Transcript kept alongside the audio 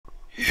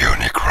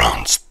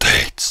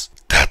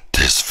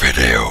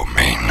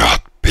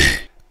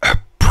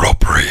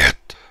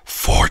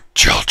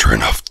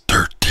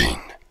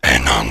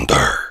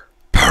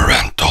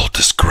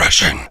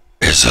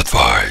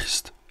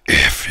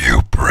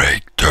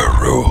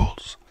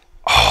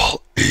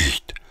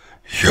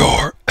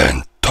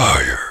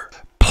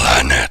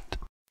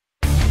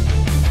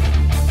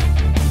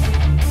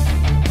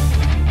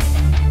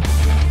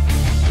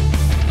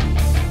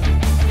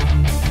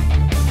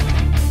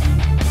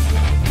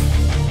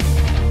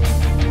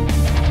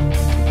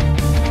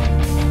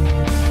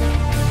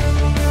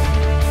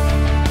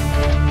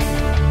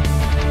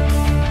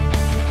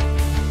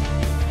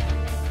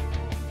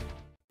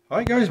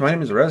Hi guys, my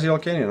name is Raziel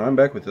and I'm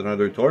back with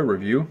another toy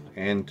review,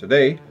 and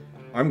today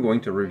I'm going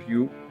to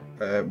review,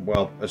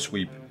 a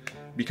sweep.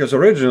 Because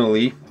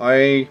originally,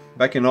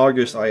 back in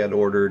August, I had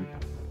ordered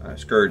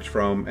Scourge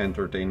from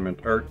Entertainment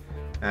Earth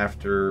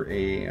after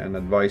an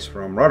advice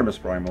from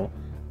Rodimus Primal,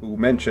 who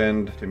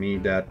mentioned to me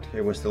that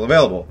it was still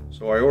available.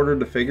 So I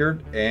ordered the figure,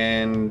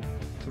 and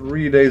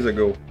 3 days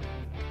ago,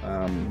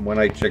 when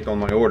I checked on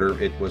my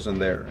order, it wasn't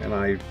there. And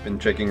I've been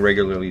checking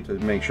regularly to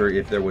make sure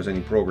if there was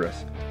any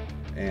progress.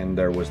 And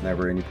there was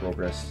never any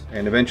progress.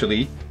 And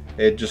eventually,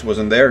 it just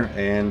wasn't there.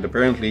 And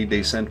apparently,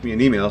 they sent me an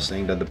email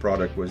saying that the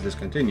product was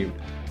discontinued,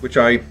 which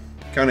I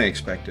kind of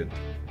expected.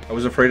 I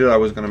was afraid that I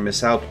was going to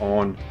miss out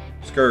on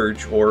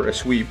Scourge or a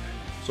sweep.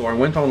 So I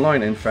went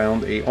online and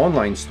found an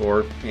online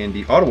store in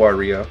the Ottawa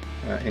area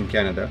in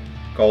Canada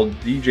called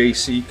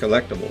DJC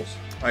Collectibles.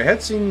 I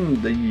had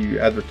seen the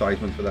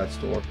advertisement for that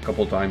store a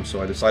couple times,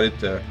 so I decided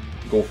to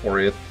go for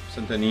it.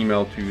 Sent an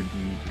email to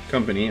the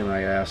company and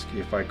I asked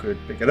if I could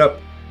pick it up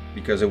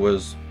because it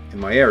was in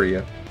my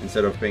area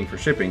instead of paying for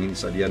shipping, and he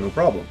said, yeah, no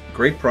problem.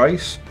 Great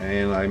price,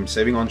 and I'm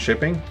saving on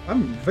shipping.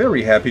 I'm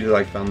very happy that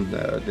I found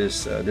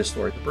this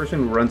store. The person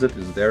who runs it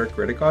is Derek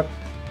Criticott,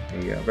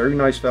 a very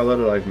nice fella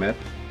that I've met,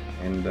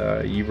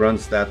 and he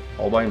runs that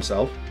all by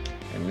himself,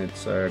 and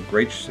it's a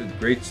great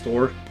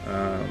store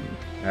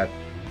at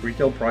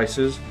retail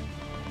prices,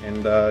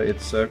 and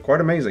it's quite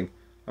amazing.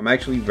 I'm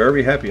actually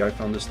very happy I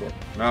found this store.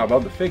 Now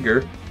about the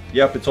figure,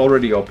 yep, it's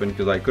already open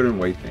because I couldn't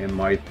wait, and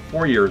my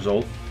 4 years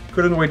old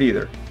couldn't wait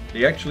either.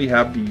 They actually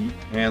have the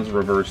hands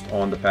reversed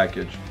on the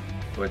package,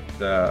 but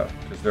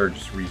because they're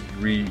just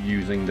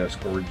reusing the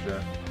Scourge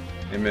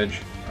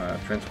image.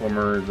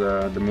 Transformers,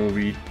 the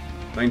movie,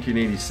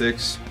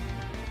 1986.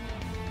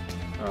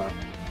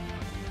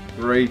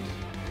 Great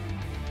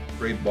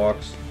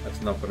box.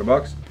 That's enough for the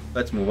box.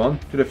 Let's move on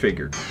to the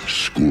figure.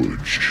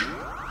 Scourge,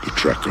 the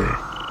tracker,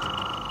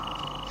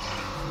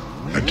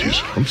 and his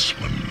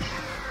huntsman,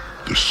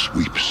 the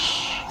sweeps.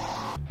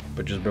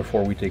 But just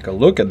before we take a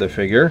look at the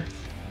figure,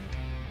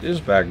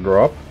 this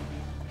backdrop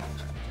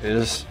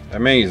is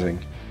amazing,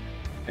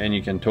 and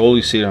you can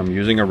totally see that I'm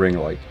using a ring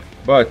light.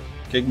 But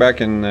kickback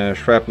and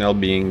shrapnel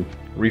being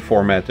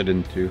reformatted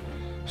into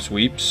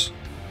sweeps,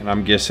 and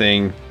I'm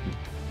guessing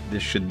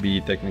this should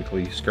be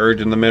technically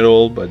Scourge in the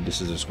middle, but this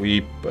is a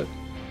sweep. But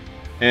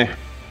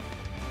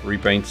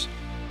repaints.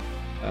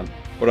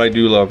 But I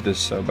do love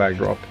this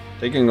backdrop.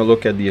 Taking a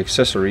look at the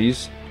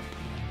accessories,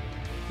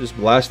 this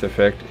blast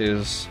effect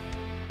is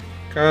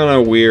kind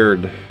of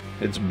weird.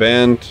 It's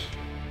bent.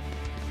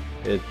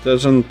 It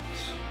doesn't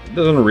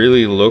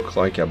really look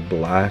like a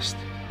blast,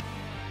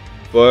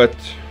 but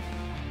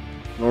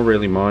I don't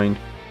really mind.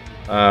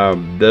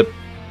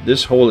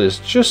 This hole is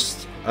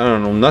just, I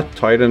don't know, not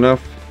tight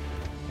enough,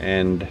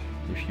 and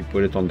if you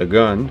put it on the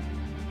gun,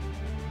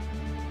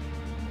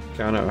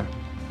 kind of,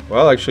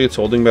 well, actually it's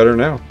holding better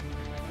now.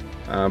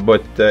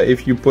 But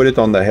if you put it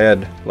on the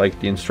head, like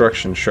the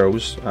instruction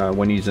shows,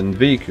 when he's in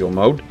vehicle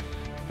mode,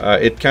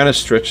 it kind of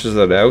stretches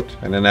it out,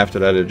 and then after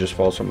that it just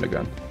falls from the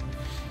gun.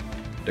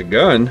 The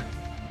gun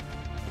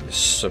is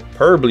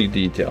superbly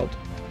detailed.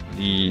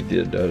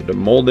 The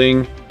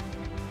molding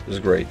is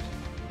great.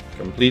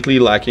 Completely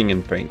lacking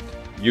in paint.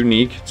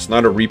 Unique. It's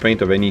not a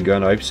repaint of any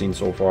gun I've seen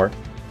so far.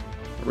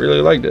 I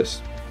really like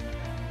this.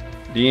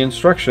 The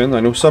instruction, I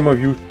know some of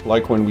you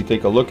like when we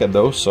take a look at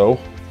those, so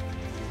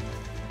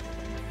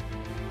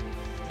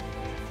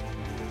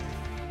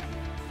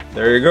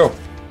there you go.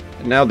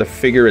 And now the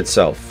figure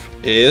itself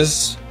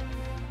is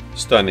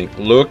stunning.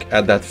 Look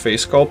at that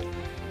face sculpt.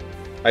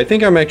 I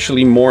think I'm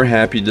actually more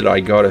happy that I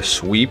got a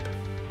sweep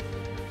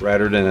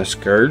rather than a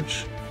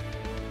Scourge,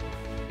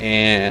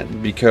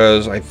 and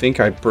because I think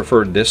I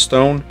prefer this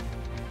stone.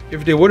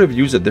 If they would have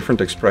used a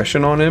different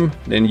expression on him,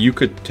 then you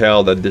could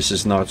tell that this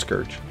is not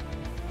Scourge,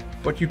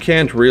 but you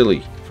can't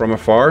really from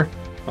afar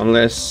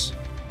unless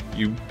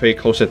you pay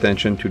close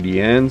attention to the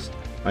ends.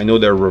 I know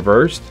they're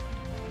reversed.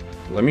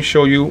 Let me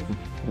show you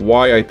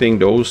why I think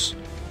those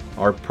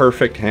are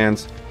perfect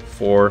hands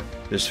for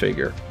this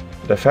figure.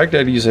 The fact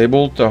that he's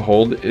able to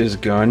hold his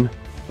gun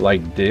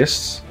like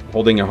this,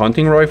 holding a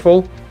hunting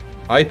rifle,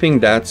 I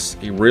think that's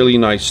a really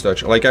nice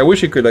touch. Like, I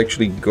wish it could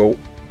actually go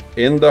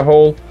in the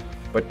hole,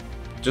 but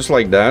just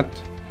like that.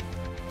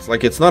 It's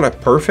like, it's not a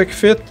perfect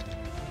fit,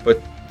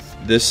 but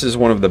this is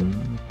one of the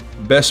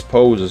best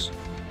poses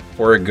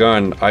for a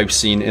gun I've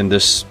seen in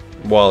this,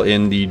 well,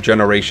 in the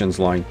Generations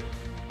line,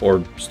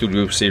 or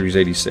Studio Series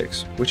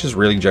 86, which is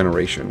really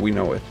Generation, we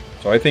know it.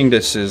 So I think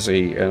this is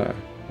an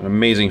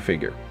amazing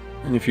figure.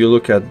 And if you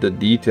look at the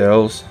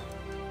details,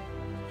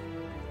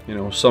 you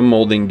know, some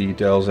molding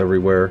details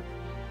everywhere.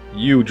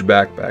 Huge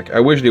backpack. I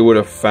wish they would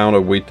have found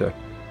a way to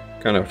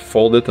kind of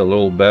fold it a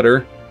little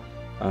better.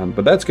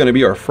 But that's going to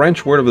be our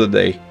French word of the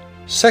day.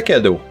 Sac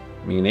à dos,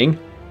 meaning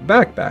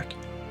backpack.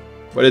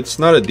 But it's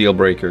not a deal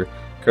breaker,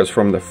 because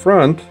from the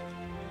front,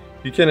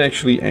 you can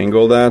actually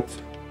angle that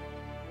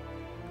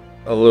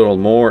a little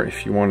more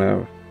if you want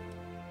a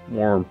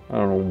more, I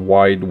don't know,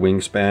 wide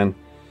wingspan.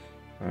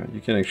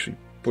 You can actually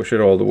push it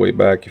all the way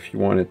back if you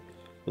want it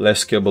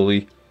less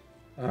skibbly.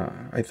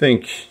 I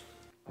think,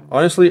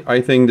 honestly,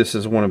 I think this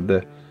is one of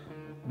the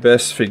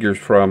best figures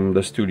from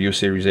the Studio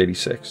Series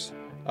 86.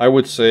 I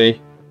would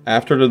say,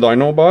 after the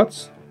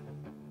Dinobots,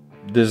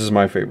 this is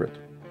my favorite.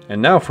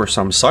 And now for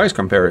some size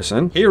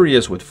comparison, here he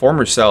is with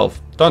former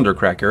self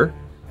Thundercracker,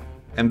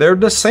 and they're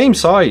the same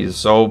size,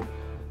 so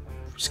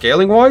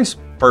scaling wise,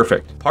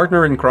 perfect.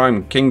 Partner in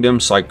crime Kingdom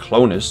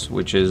Cyclonus,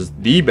 which is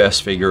the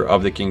best figure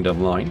of the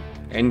Kingdom line,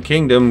 and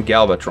Kingdom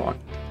Galvatron,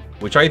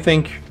 which I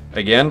think,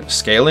 again,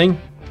 scaling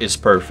is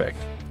perfect.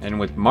 And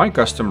with my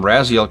custom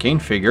Raziel Kane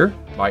figure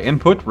by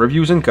Input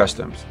Reviews and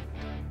Customs.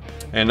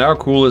 And how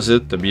cool is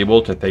it to be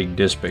able to take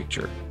this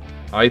picture?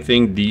 I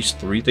think these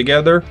three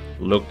together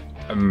look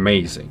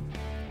amazing.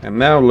 And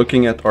now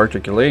looking at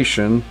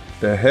articulation,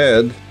 the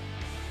head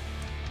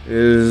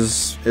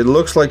is, it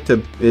looks like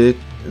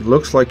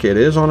it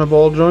is on a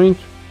ball joint,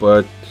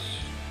 but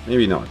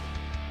maybe not.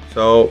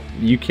 So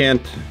you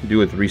can't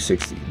do a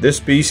 360. This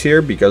piece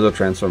here, because of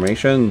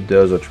transformation,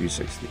 does a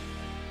 360.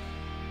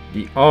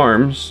 The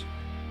arms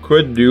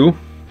could do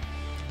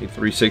a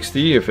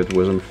 360 if it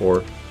wasn't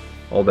for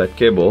all that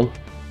kibble.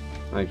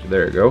 Like,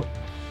 there you go.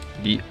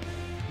 You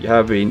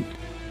have a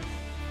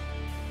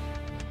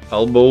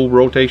elbow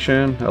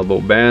rotation,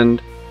 elbow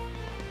band.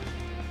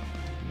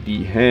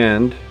 The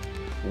hand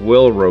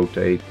will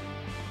rotate.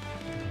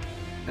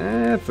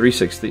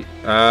 360.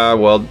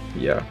 Well,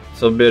 yeah,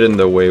 it's a bit in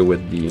the way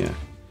with the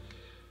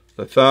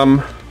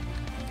thumb.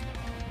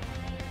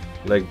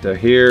 Leg to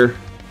here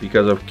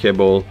because of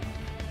kibble.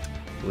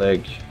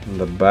 Leg in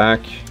the back.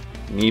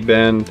 Knee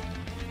bend.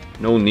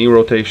 No knee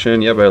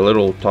rotation. You have a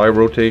little thigh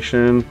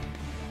rotation.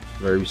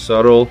 Very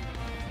subtle.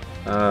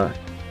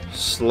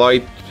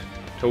 Slight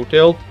toe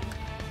tilt.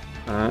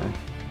 A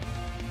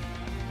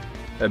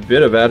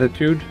bit of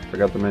attitude.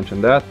 Forgot to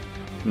mention that.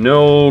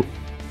 No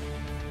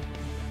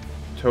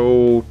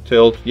toe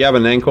tilt. You have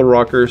an ankle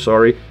rocker,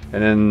 sorry.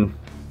 And then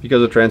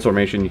because of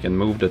transformation, you can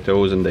move the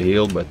toes and the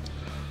heel, but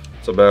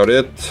that's about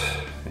it.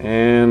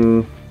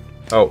 And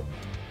oh,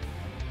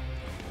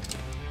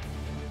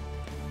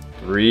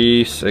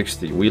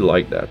 360. We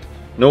like that.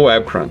 No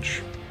ab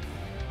crunch.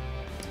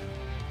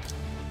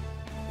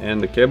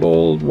 And the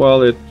cable,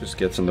 well, it just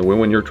gets in the way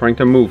when you're trying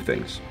to move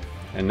things.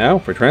 And now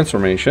for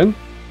transformation,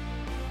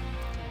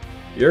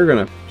 you're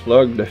gonna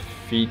plug the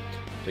feet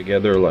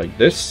together like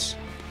this.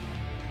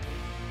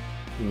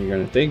 And you're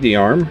gonna take the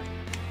arm,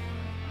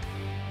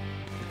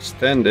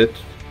 extend it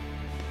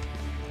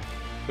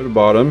to the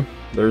bottom.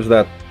 There's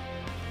that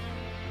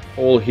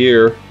hole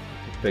here, it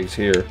pegs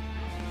here.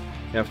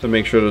 You have to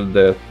make sure that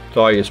the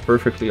thigh is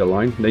perfectly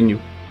aligned. Then you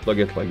plug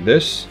it like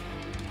this.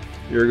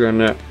 You're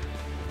gonna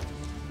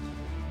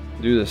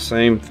do the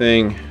same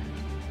thing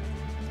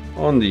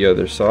on the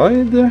other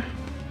side,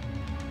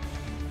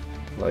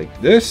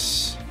 like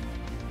this.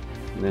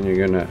 And then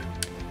you're gonna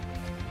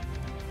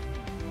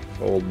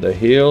fold the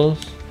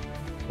heels,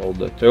 fold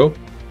the toe,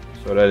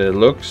 so that it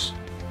looks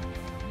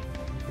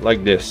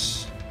like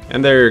this.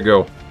 And there you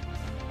go.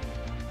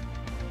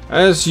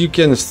 As you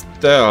can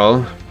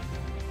tell,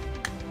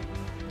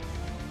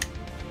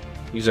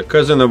 he's a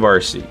cousin of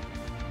RC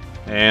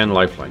and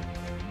Lifeline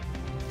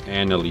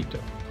and Alito.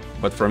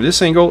 But from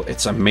this angle,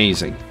 it's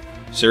amazing.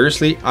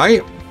 Seriously,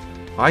 I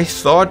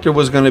thought it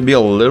was going to be a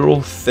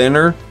little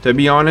thinner, to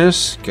be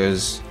honest,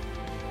 because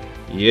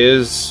he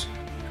is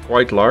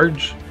quite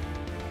large.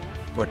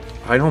 But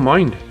I don't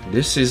mind.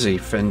 This is a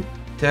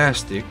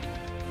fantastic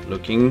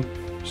looking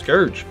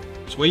Scourge,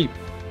 Sweep,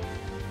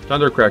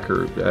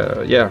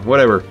 Thundercracker, yeah,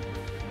 whatever.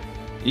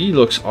 He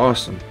looks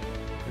awesome.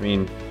 I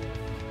mean,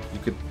 you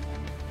could,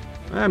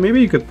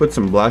 maybe you could put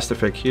some blast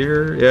effect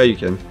here. Yeah, you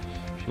can,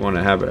 if you want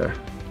to have a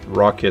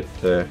rocket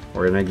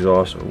or an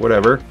exhaust or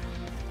whatever.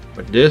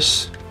 But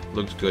this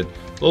looks good.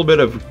 A little bit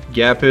of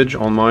gappage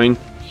on mine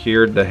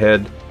here at the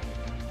head.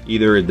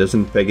 Either it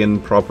doesn't peg in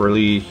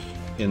properly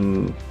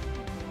in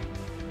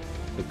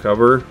the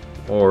cover,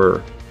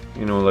 or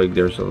you know, like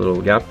there's a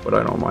little gap, but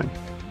I don't mind.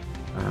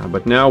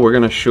 But now we're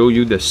gonna show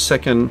you the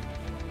second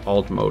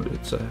alt mode.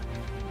 It's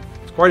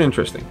quite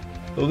interesting.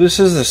 So this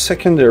is the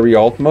secondary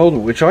alt mode,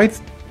 which I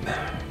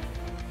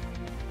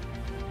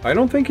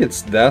don't think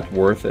it's that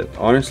worth it,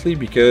 honestly,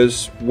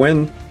 because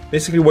when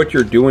basically what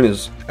you're doing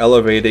is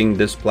elevating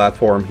this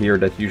platform here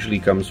that usually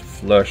comes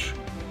flush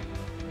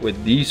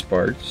with these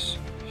parts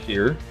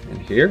here and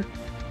here.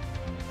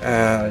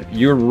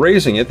 You're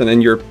raising it and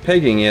then you're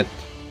pegging it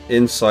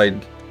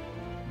inside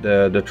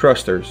the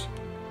thrusters.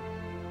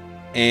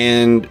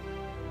 And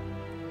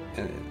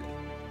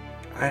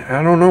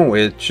I don't know,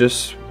 it's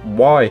just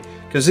why?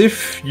 Because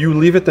if you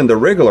leave it in the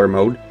regular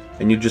mode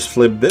and you just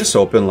flip this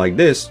open like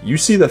this, you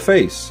see the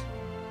face.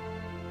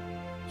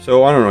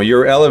 So I don't know,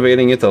 you're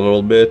elevating it a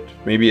little bit.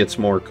 Maybe it's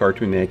more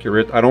cartoon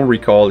accurate. I don't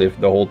recall if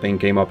the whole thing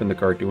came up in the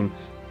cartoon.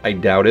 I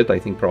doubt it. I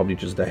think probably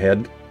just the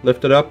head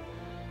lifted up.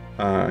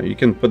 You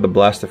can put the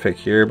blast effect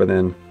here, but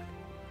then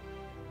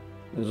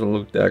it doesn't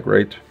look that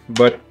great.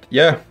 But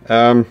yeah,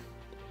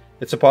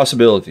 it's a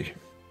possibility.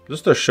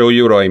 Just to show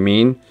you what I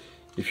mean,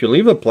 if you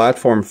leave the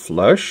platform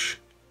flush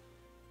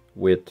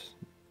with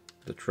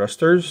the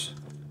thrusters,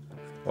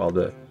 well,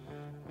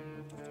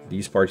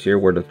 these parts here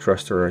where the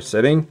thruster are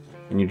sitting,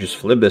 and you just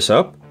flip this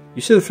up,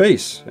 you see the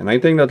face, and I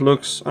think that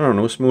looks, I don't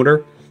know,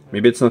 smoother.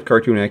 Maybe it's not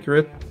cartoon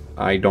accurate,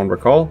 I don't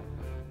recall.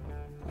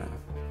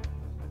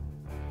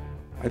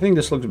 I think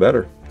this looks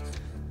better.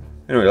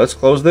 Anyway, let's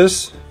close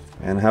this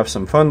and have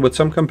some fun with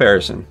some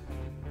comparison.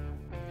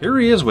 Here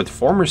he is with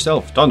former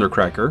self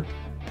Thundercracker,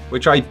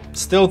 which I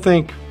still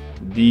think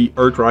the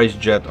Earthrise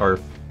Jet are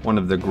one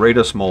of the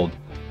greatest mold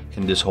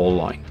in this whole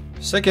line.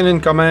 Second in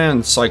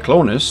command,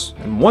 Cyclonus,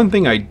 and one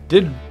thing I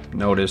did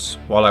notice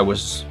while I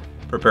was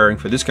preparing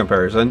for this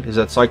comparison is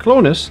that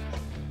Cyclonus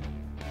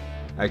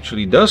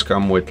actually does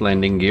come with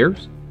landing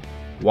gears,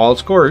 while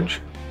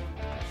Scourge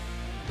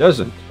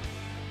doesn't,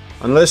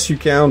 unless you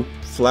count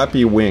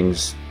flappy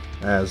wings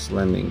as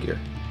landing gear.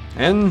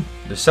 And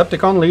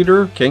Decepticon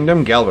leader,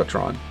 Kingdom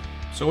Galvatron.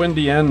 So in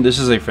the end, this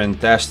is a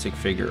fantastic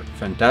figure,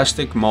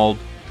 fantastic mold,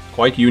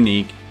 quite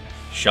unique,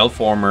 shell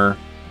former,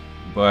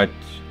 but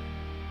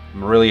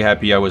I'm really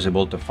happy I was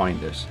able to find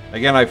this.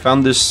 Again, I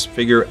found this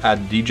figure at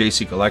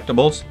DJC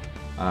Collectibles,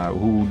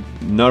 who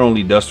not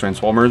only does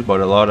Transformers,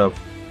 but a lot of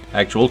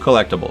actual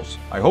collectibles.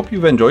 I hope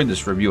you've enjoyed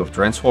this review of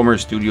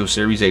Transformers Studio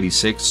Series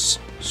 86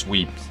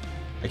 Sweeps.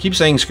 I keep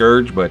saying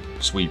Scourge, but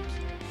Sweeps.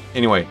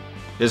 Anyway,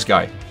 this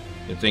guy.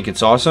 I think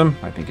it's awesome.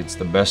 I think it's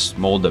the best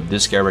mold of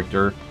this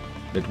character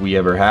that we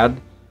ever had,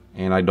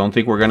 and I don't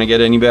think we're gonna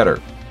get any better,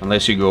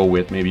 unless you go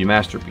with maybe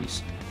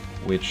Masterpiece,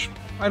 which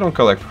I don't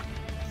collect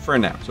for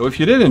now. So if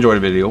you did enjoy the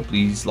video,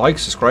 please like,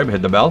 subscribe,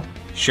 hit the bell,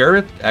 share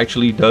it,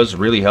 actually does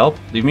really help.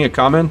 Leave me a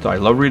comment, I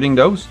love reading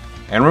those.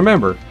 And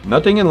remember,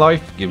 nothing in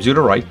life gives you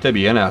the right to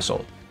be an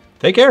asshole.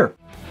 Take care!